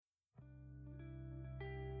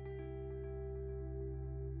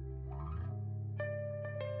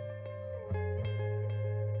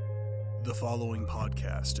The following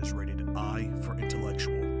podcast is rated I for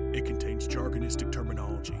intellectual. It contains jargonistic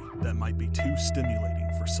terminology that might be too stimulating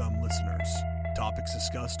for some listeners. Topics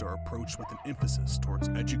discussed are approached with an emphasis towards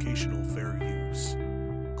educational fair use.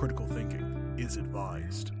 Critical thinking is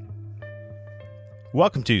advised.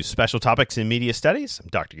 Welcome to Special Topics in Media Studies. I'm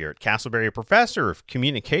Dr. Garrett Castleberry, a professor of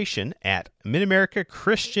communication at Mid-America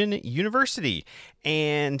Christian University.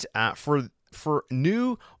 And for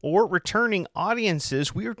new or returning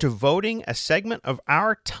audiences, we are devoting a segment of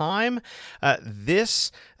our time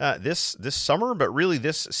this summer, but really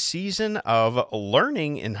this season of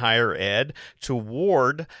learning in higher ed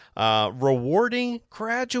toward rewarding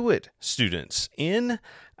graduate students in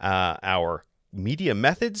our Media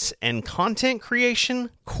Methods and Content Creation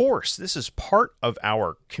course. This is part of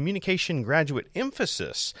our communication graduate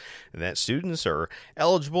emphasis that students are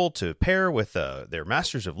eligible to pair with their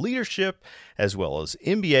Masters of Leadership as well as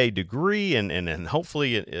MBA degree, and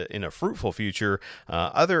hopefully in a fruitful future,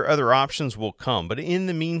 other options will come. But in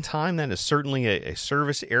the meantime, that is certainly a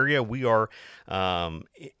service area we are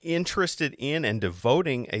interested in and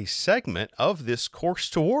devoting a segment of this course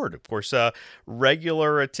toward. Of course,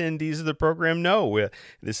 regular attendees of the program know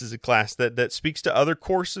this is a class that speaks to other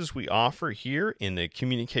courses we offer here in the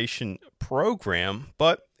communication program,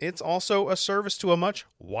 but it's also a service to a much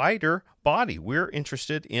wider body. We're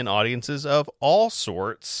interested in audiences of all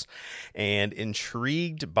sorts and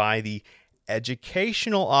intrigued by the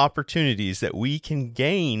educational opportunities that we can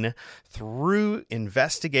gain through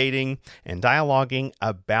investigating and dialoguing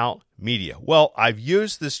about media. Well, I've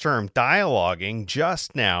used this term dialoguing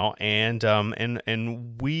just now, and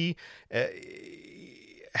we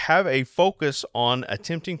have a focus on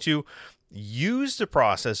attempting to use the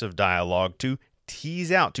process of dialogue to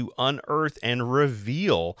tease out, to unearth and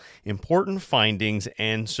reveal important findings.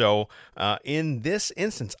 And so in this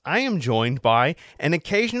instance, I am joined by an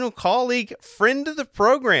occasional colleague, friend of the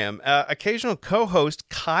program, occasional co-host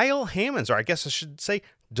Kyle Hammonds, or I guess I should say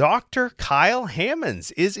Dr. Kyle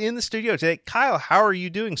Hammonds is in the studio today. Kyle, how are you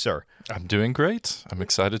doing, sir? I'm doing great. I'm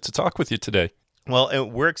excited to talk with you today. Well,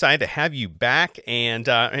 we're excited to have you back, and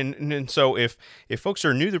so if folks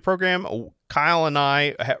are new to the program, Kyle and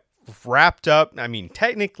I have wrapped up. I mean,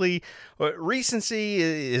 technically, recency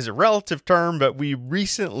is a relative term, but we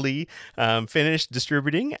recently finished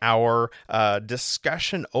distributing our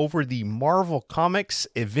discussion over the Marvel Comics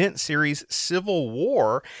event series Civil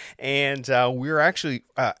War, and we're actually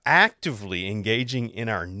actively engaging in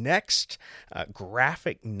our next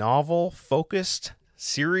graphic novel-focused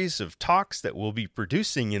series of talks that we'll be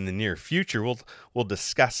producing in the near future. We'll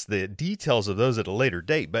discuss the details of those at a later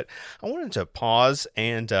date, but I wanted to pause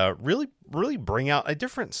and really bring out a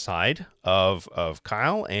different side of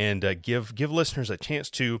Kyle and give listeners a chance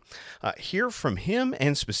to hear from him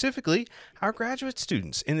and specifically our graduate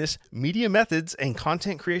students in this Media Methods and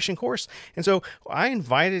Content Creation course. And so I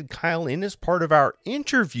invited Kyle in as part of our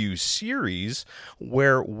interview series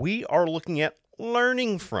where we are looking at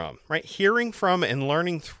learning from, right? Hearing from and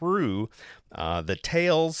learning through the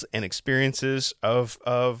tales and experiences of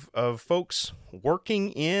folks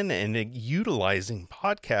working in and utilizing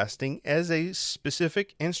podcasting as a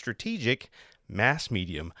specific and strategic mass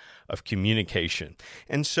medium of communication.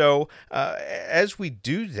 And so as we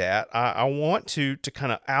do that, I want to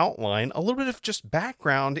kind of outline a little bit of just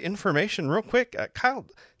background information real quick. Kyle,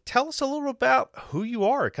 tell us a little about who you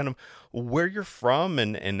are, kind of where you're from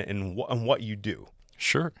and what you do.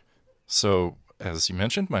 Sure. So, as you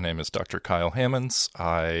mentioned, my name is Dr. Kyle Hammonds.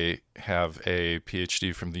 I have a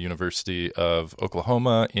PhD from the University of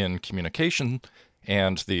Oklahoma in communication,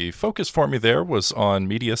 and the focus for me there was on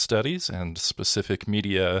media studies and specific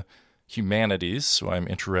media humanities. So I'm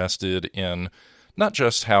interested in not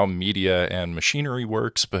just how media and machinery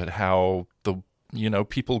works, but how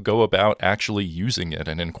people go about actually using it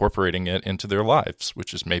and incorporating it into their lives,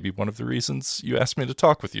 which is maybe one of the reasons you asked me to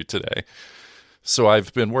talk with you today. So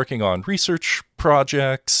I've been working on research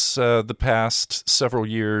projects the past several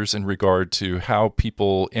years in regard to how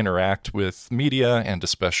people interact with media and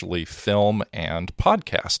especially film and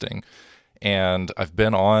podcasting. And I've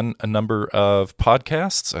been on a number of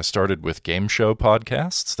podcasts. I started with game show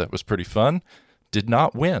podcasts. That was pretty fun. Did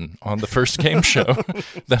not win on the first game show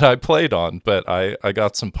that I played on, but I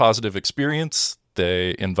got some positive experience.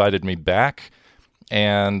 They invited me back,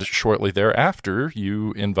 and shortly thereafter,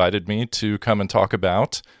 you invited me to come and talk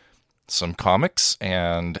about some comics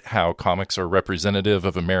and how comics are representative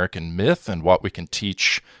of American myth and what we can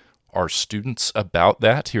teach our students about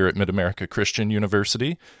that here at Mid-America Christian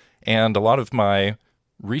University. And a lot of my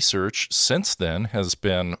research since then has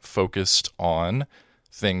been focused on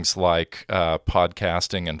things like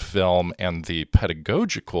podcasting and film and the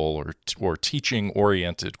pedagogical or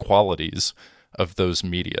teaching-oriented qualities of those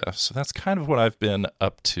media. So that's kind of what I've been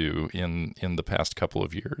up to in the past couple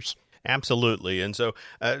of years. Absolutely. And so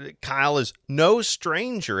Kyle is no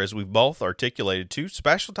stranger, as we've both articulated, to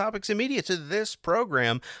special topics in media, to this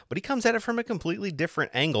program, but he comes at it from a completely different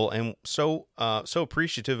angle, and so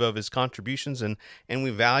appreciative of his contributions, and we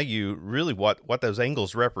value really what those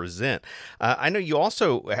angles represent. I know you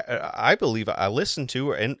also, I believe I listened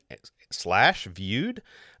to and / viewed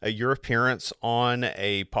your appearance on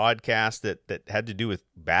a podcast that had to do with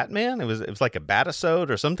Batman. It was like a Batisode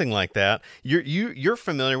or something like that. You're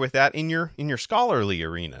familiar with that in your scholarly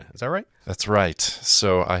arena. Is that right? That's right.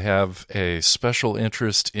 So I have a special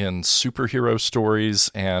interest in superhero stories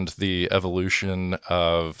and the evolution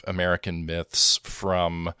of American myths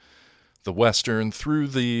from the Western through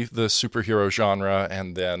the superhero genre,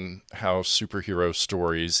 and then how superhero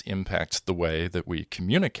stories impact the way that we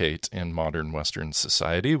communicate in modern Western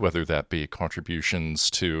society, whether that be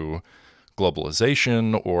contributions to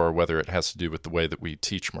globalization or whether it has to do with the way that we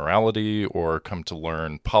teach morality or come to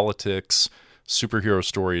learn politics. Superhero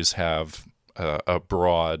stories have a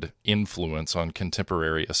broad influence on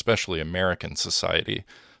contemporary, especially American society.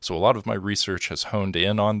 So a lot of my research has honed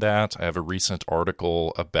in on that. I have a recent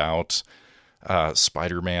article about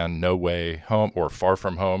Spider-Man No Way Home, or Far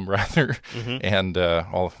From Home, rather, and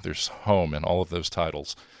there's home in all of those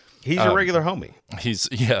titles. He's a regular homie.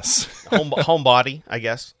 Yes. Homebody, I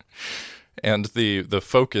guess. And the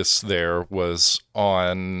focus there was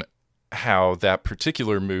on how that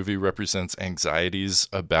particular movie represents anxieties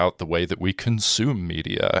about the way that we consume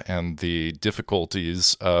media and the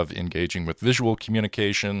difficulties of engaging with visual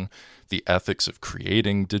communication, the ethics of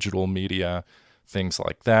creating digital media, things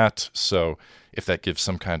like that. So if that gives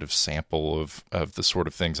some kind of sample of the sort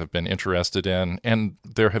of things I've been interested in. And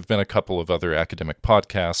there have been a couple of other academic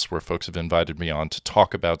podcasts where folks have invited me on to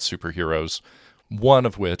talk about superheroes, one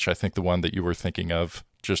of which, I think the one that you were thinking of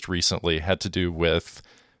just recently, had to do with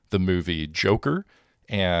the movie Joker,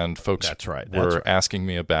 and folks were asking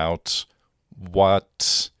me about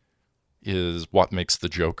what makes the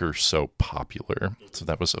Joker so popular. So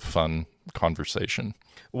that was a fun conversation.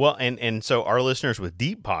 Well, and so our listeners with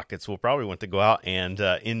deep pockets will probably want to go out and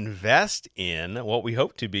invest in what we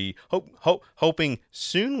hope to be hoping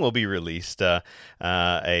soon will be released a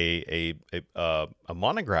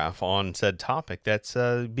monograph on said topic that's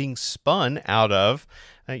being spun out of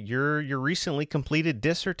your recently completed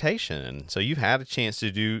dissertation. And so you've had a chance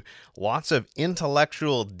to do lots of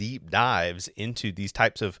intellectual deep dives into these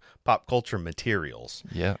types of pop culture materials.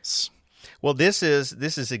 Yes. Well, this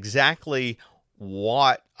is exactly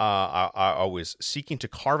what I was seeking to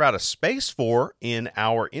carve out a space for in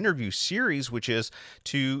our interview series, which is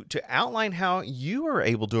to outline how you are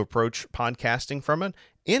able to approach podcasting from an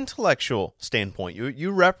intellectual standpoint.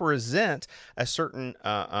 You represent a certain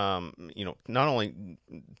not only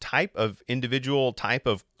type of individual, type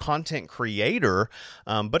of content creator,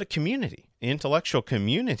 but a community, intellectual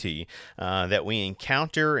community that we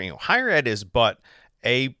encounter. Higher ed is but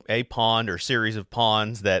a pond or series of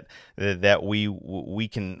ponds that we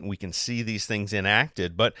can see these things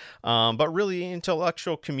enacted, but really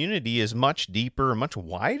intellectual community is much deeper, much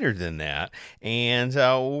wider than that, and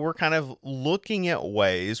we're kind of looking at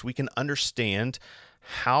ways we can understand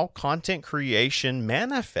how content creation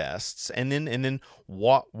manifests, and then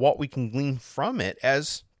what we can glean from it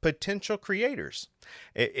as potential creators.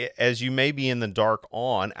 As you may be in the dark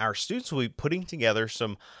on, our students will be putting together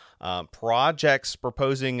some projects,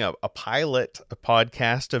 proposing a pilot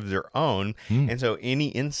podcast of their own. And so any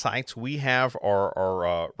insights we have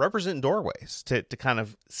are represent doorways to kind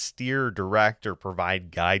of steer, direct, or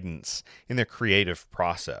provide guidance in their creative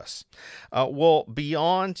process. Well,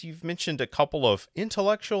 beyond, you've mentioned a couple of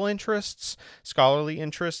intellectual interests, scholarly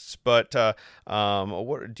interests, but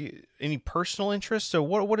any personal interests? So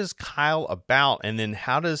what is Kyle about? And then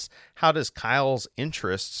how does Kyle's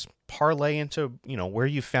interests parlay into where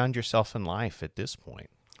you found yourself in life at this point?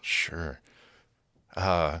 Sure.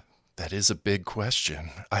 That is a big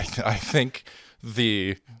question. I think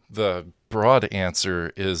the broad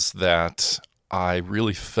answer is that I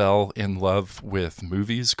really fell in love with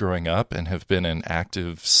movies growing up and have been an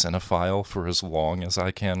active cinephile for as long as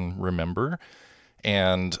I can remember.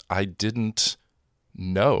 And I didn't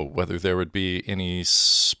know whether there would be any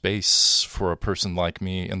space for a person like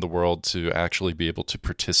me in the world to actually be able to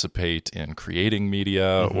participate in creating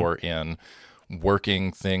media or in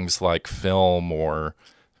working things like film or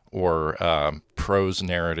prose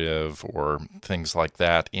narrative or things like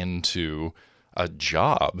that into a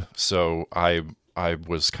job. So I I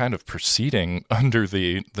was kind of proceeding under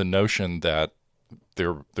the notion that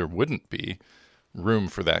there wouldn't be room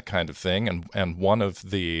for that kind of thing. And one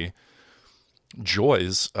of the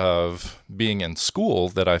joys of being in school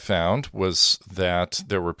that I found was that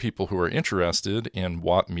there were people who were interested in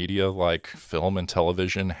what media like film and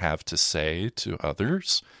television have to say to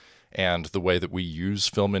others, and the way that we use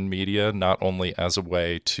film and media not only as a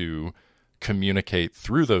way to communicate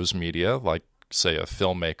through those media, like, say, a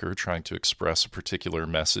filmmaker trying to express a particular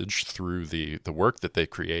message through the work that they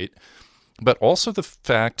create, but also the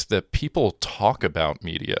fact that people talk about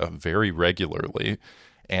media very regularly,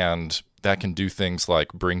 and that can do things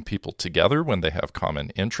like bring people together when they have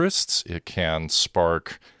common interests. It can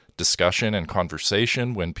spark discussion and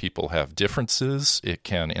conversation when people have differences. It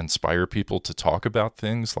can inspire people to talk about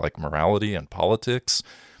things like morality and politics.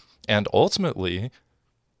 And ultimately,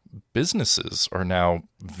 businesses are now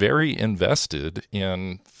very invested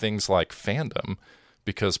in things like fandom,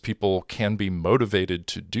 because people can be motivated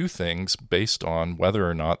to do things based on whether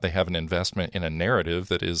or not they have an investment in a narrative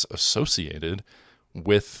that is associated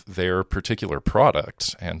with their particular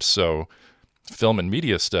product. And so film and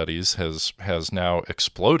media studies has now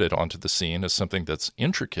exploded onto the scene as something that's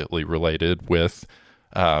intricately related with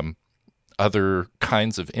other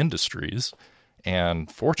kinds of industries. And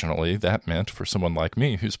fortunately, that meant for someone like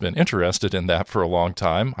me who's been interested in that for a long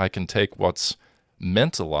time, I can take what's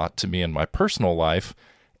meant a lot to me in my personal life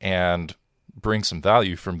and bring some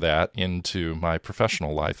value from that into my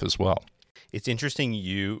professional life as well. It's interesting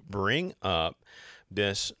you bring up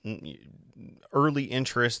this early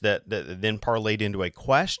interest that then parlayed into a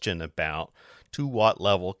question about, to what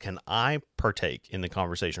level can I partake in the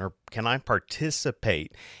conversation, or can I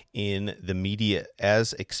participate in the media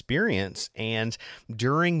as experience? And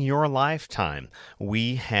during your lifetime,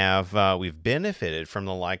 we've benefited from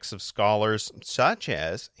the likes of scholars such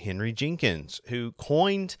as Henry Jenkins, who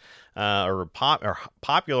coined or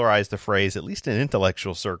popularized the phrase, at least in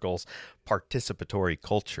intellectual circles, participatory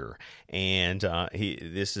culture. And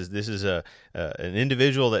this is an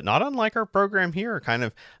individual that, not unlike our program here, kind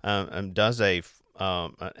of does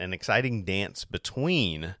an exciting dance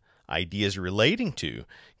between ideas relating to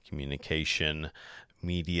communication,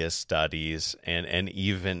 media studies, and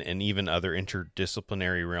even other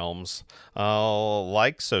interdisciplinary realms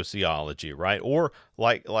like sociology, right? Or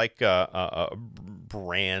like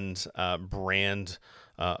brand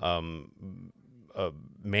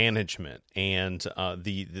management, and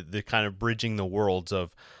the kind of bridging the worlds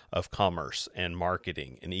of commerce and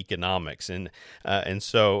marketing and economics, and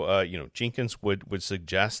so Jenkins would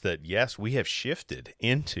suggest that yes, we have shifted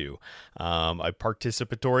into a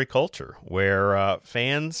participatory culture where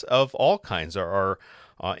fans of all kinds are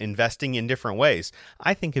investing in different ways.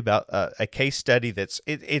 I think about a case study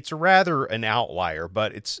it's rather an outlier,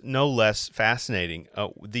 but it's no less fascinating.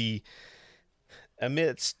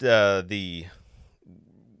 Amidst the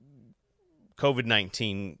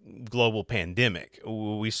COVID-19 global pandemic,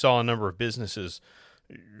 we saw a number of businesses,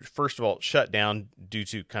 first of all, shut down due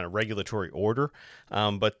to kind of regulatory order,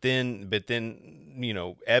 but then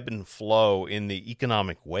ebb and flow in the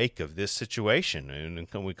economic wake of this situation, and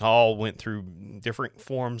we all went through different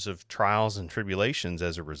forms of trials and tribulations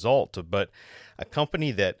as a result. But a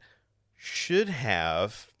company that should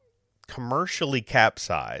have commercially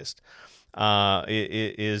capsized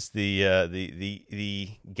is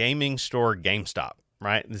the gaming store GameStop,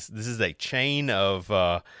 right? This is a chain of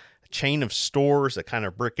stores, a kind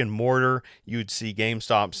of brick and mortar. You'd see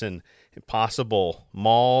GameStops in possible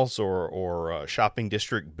malls or shopping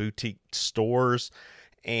district boutique stores.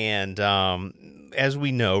 And as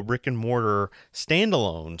we know, brick and mortar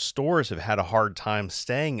standalone stores have had a hard time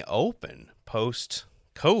staying open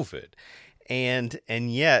post-COVID. And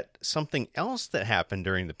yet something else that happened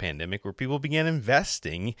during the pandemic, where people began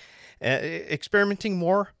investing, experimenting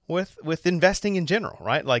more with investing in general,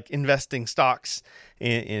 right? Like investing stocks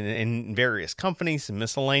in various companies and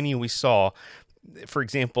miscellaneous. We saw, for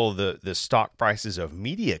example, the stock prices of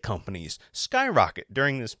media companies skyrocket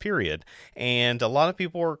during this period. And a lot of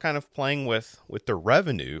people were kind of playing with their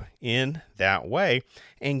revenue in that way.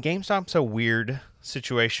 And GameStop's a weird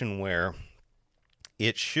situation where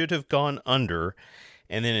it should have gone under,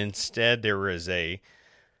 and then instead there was and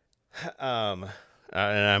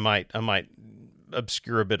I might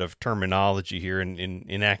obscure a bit of terminology here in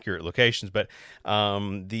inaccurate locations, but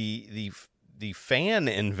the fan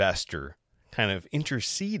investor kind of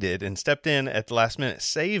interceded and stepped in at the last minute,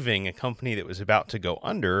 saving a company that was about to go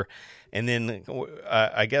under. And then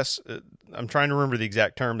I guess I'm trying to remember the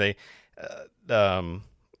exact term. They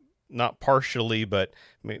not partially, but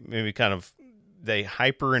maybe kind of they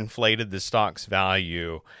hyperinflated the stock's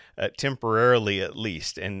value temporarily, at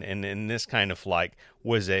least, and this kind of like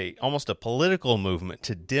was almost a political movement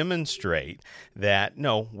to demonstrate that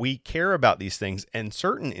no, we care about these things, and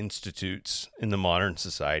certain institutes in the modern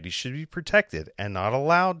society should be protected and not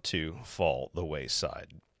allowed to fall the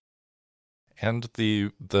wayside. And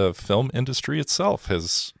the film industry itself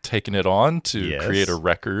has taken it on to create a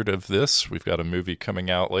record of this. We've got a movie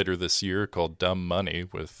coming out later this year called Dumb Money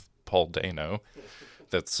with Paul Dano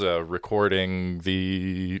that's recording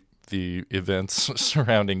the events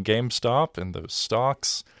surrounding GameStop and those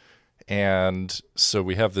stocks. And so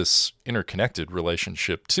we have this interconnected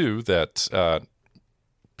relationship, too, that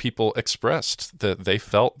people expressed that they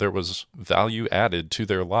felt there was value added to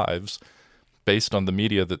their lives based on the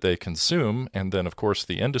media that they consume. And then, of course,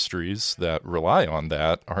 the industries that rely on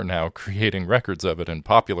that are now creating records of it and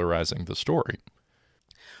popularizing the story.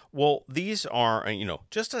 Well, these are,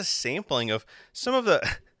 just a sampling of some of the,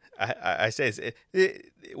 I say,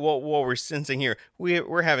 what we're sensing here,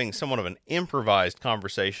 we're having somewhat of an improvised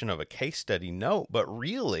conversation of a case study note, but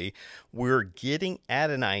really we're getting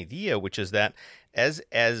at an idea, which is that as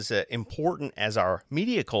important as our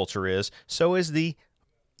media culture is, so is the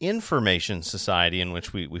information society in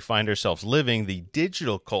which we find ourselves living, the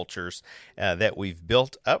digital cultures that we've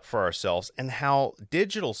built up for ourselves, and how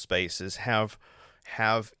digital spaces have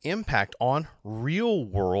impact on real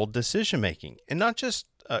world decision making, and not just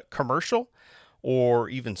commercial or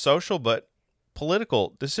even social, but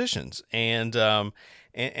political decisions. And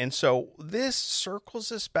so this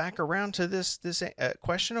circles us back around to this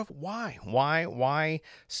question of why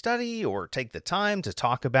study or take the time to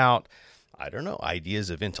talk about, I don't know, ideas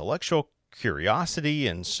of intellectual curiosity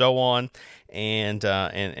and so on, and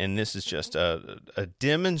this is just a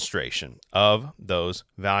demonstration of those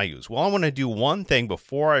values. Well, I want to do one thing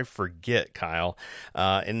before I forget, Kyle,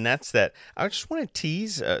 and that's that I just want to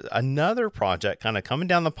tease another project kind of coming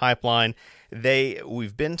down the pipeline.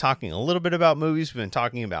 We've been talking a little bit about movies, we've been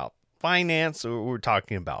talking about finance, we're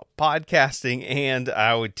talking about podcasting, and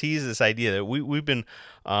I would tease this idea that we've been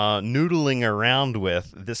noodling around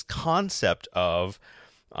with this concept of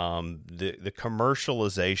the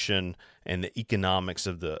commercialization and the economics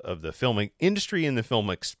of the filming industry and the film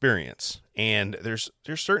experience. And there's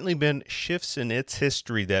certainly been shifts in its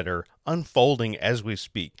history that are unfolding as we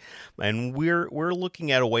speak. And we're looking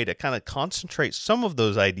at a way to kind of concentrate some of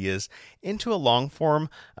those ideas into a long form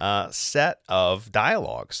set of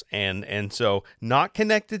dialogues. And so not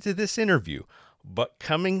connected to this interview, but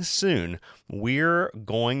coming soon, we're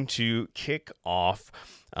going to kick off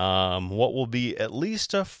what will be at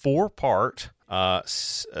least a 4-part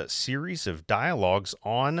series of dialogues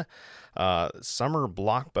on summer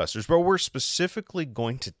blockbusters, but we're specifically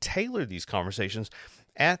going to tailor these conversations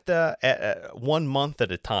at 1 month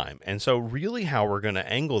at a time. And so really how we're going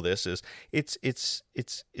to angle this is it's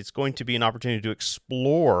going to be an opportunity to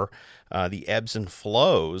explore the ebbs and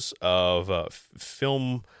flows of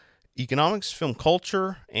film economics, film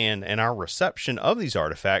culture, and our reception of these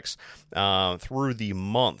artifacts through the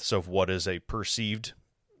months of what is a perceived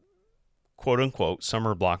quote-unquote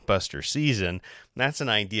summer blockbuster season. That's an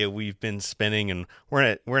idea we've been spinning, and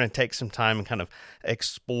we're gonna take some time and kind of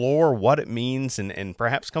explore what it means and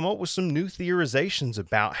perhaps come up with some new theorizations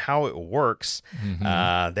about how it works.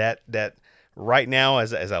 That right now,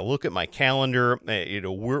 as I look at my calendar,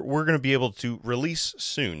 we're going to be able to release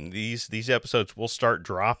soon. These episodes will start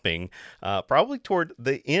dropping probably toward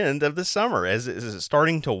the end of the summer as it's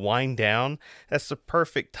starting to wind down. That's the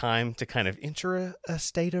perfect time to kind of enter a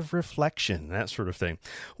state of reflection, that sort of thing.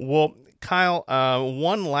 Well, Kyle,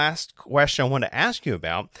 one last question I want to ask you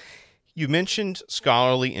about. You mentioned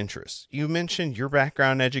scholarly interests. You mentioned your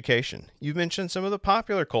background in education. You mentioned some of the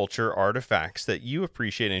popular culture artifacts that you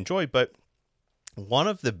appreciate and enjoy, but one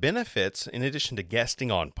of the benefits, in addition to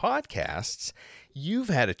guesting on podcasts, you've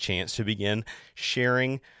had a chance to begin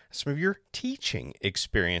sharing some of your teaching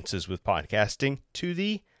experiences with podcasting to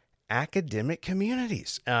the academic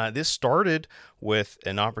communities. This started with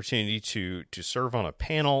an opportunity to serve on a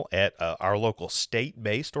panel at our local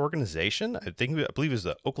state-based organization. I believe it was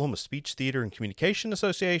the Oklahoma Speech Theater and Communication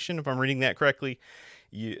Association, if I'm reading that correctly.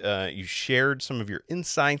 You shared some of your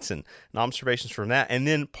insights and observations from that, and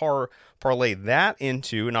then parlay that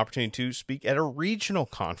into an opportunity to speak at a regional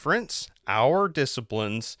conference, our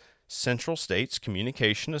discipline's Central States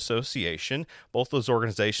Communication Association, both those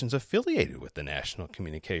organizations affiliated with the National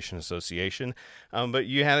Communication Association. But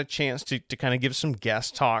you had a chance to kind of give some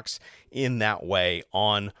guest talks in that way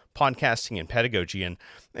on podcasting and pedagogy.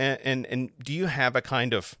 And do you have a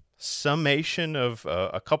kind of summation of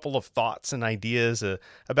a couple of thoughts and ideas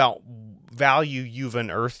about value you've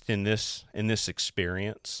unearthed in this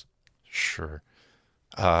experience? Sure.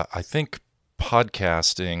 I think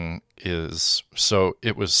podcasting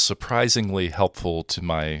it was surprisingly helpful to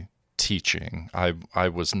my teaching. I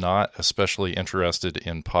was not especially interested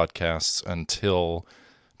in podcasts until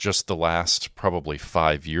just the last probably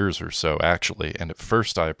 5 years or so, actually. And at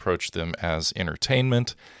first I approached them as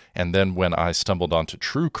entertainment. And then when I stumbled onto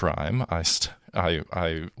true crime,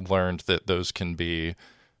 I learned that those can be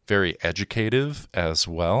very educative as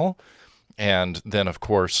well. And then, of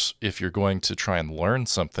course, if you're going to try and learn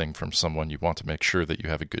something from someone, you want to make sure that you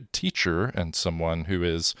have a good teacher and someone who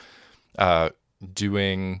is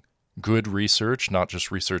doing good research, not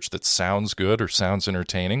just research that sounds good or sounds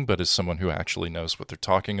entertaining, but is someone who actually knows what they're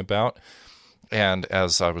talking about. And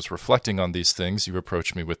as I was reflecting on these things, you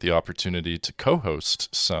approached me with the opportunity to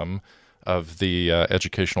co-host some of the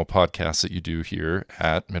educational podcasts that you do here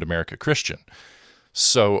at Mid-America Christian.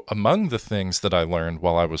 So among the things that I learned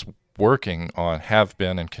while I was have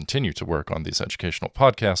been and continue to work on these educational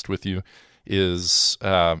podcasts with you is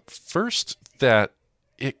first that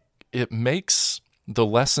it makes the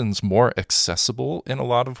lessons more accessible in a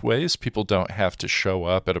lot of ways. People don't have to show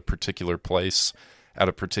up at a particular place at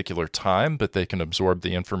a particular time, but they can absorb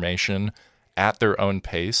the information at their own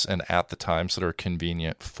pace and at the times that are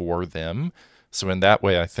convenient for them. So in that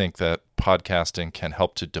way, I think that podcasting can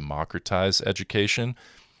help to democratize education.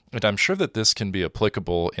 And I'm sure that this can be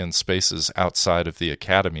applicable in spaces outside of the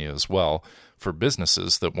academy as well, for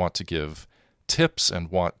businesses that want to give tips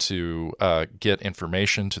and want to get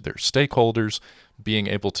information to their stakeholders. Being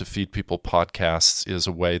able to feed people podcasts is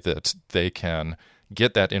a way that they can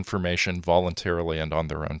get that information voluntarily and on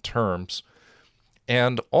their own terms.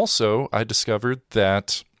 And also, I discovered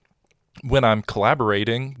that when I'm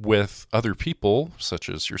collaborating with other people, such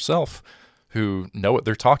as yourself, who know what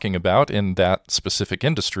they're talking about in that specific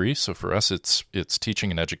industry, so for us it's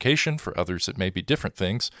teaching and education, for others it may be different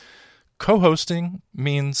things, co-hosting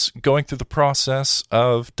means going through the process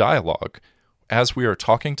of dialogue. As we are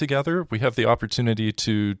talking together, we have the opportunity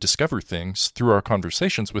to discover things through our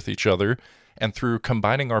conversations with each other and through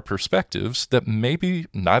combining our perspectives that maybe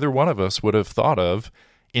neither one of us would have thought of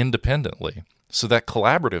independently. So that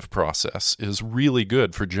collaborative process is really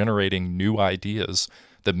good for generating new ideas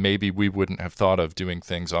that maybe we wouldn't have thought of doing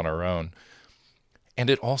things on our own. And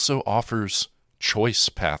it also offers choice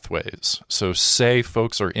pathways. So say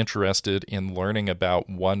folks are interested in learning about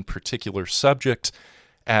one particular subject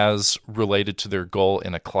as related to their goal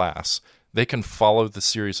in a class. They can follow the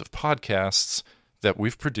series of podcasts that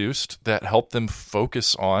we've produced that help them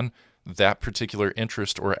focus on that particular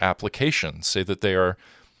interest or application. Say that they are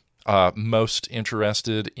most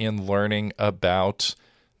interested in learning about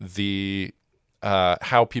the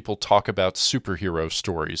how people talk about superhero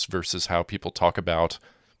stories versus how people talk about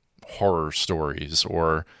horror stories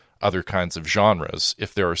or other kinds of genres.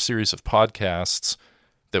 If there are a series of podcasts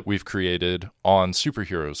that we've created on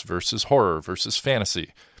superheroes versus horror versus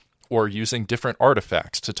fantasy, or using different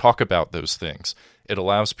artifacts to talk about those things, it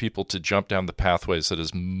allows people to jump down the pathways that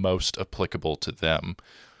is most applicable to them.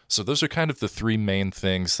 So those are kind of the three main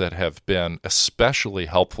things that have been especially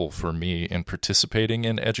helpful for me in participating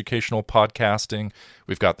in educational podcasting.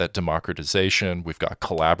 We've got that democratization, we've got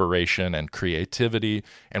collaboration and creativity,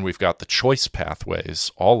 and we've got the choice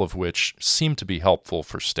pathways, all of which seem to be helpful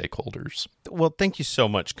for stakeholders. Well, thank you so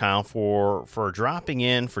much, Kyle, for dropping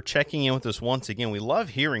in, for checking in with us once again. We love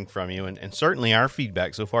hearing from you, and certainly our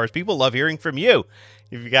feedback so far is people love hearing from you.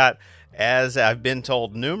 You've got, as I've been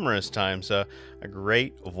told numerous times, a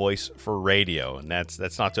great voice for radio, and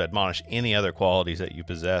that's not to admonish any other qualities that you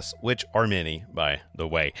possess, which are many, by the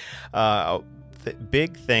way.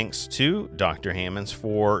 Big thanks to Dr. Hammonds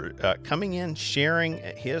for coming in, sharing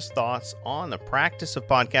his thoughts on the practice of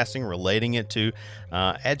podcasting, relating it to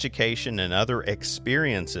education and other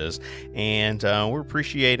experiences. And we're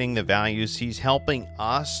appreciating the values he's helping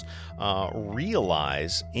us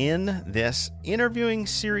realize in this interviewing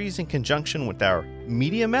series in conjunction with our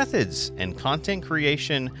Media Methods and Content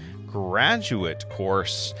Creation graduate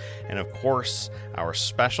course, and of course, our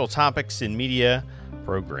Special Topics in Media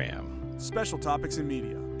program. Special Topics in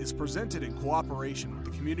Media is presented in cooperation with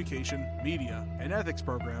the Communication, Media, and Ethics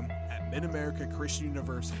program at Mid-America Christian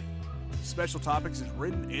University. Special Topics is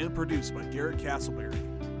written and produced by Garrett Castleberry.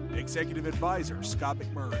 Executive Advisor, Scott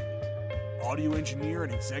McMurray. Audio Engineer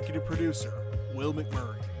and Executive Producer, Will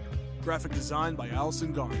McMurray. Graphic Design by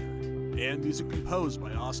Allison Garner. And music composed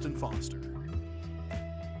by Austin Foster.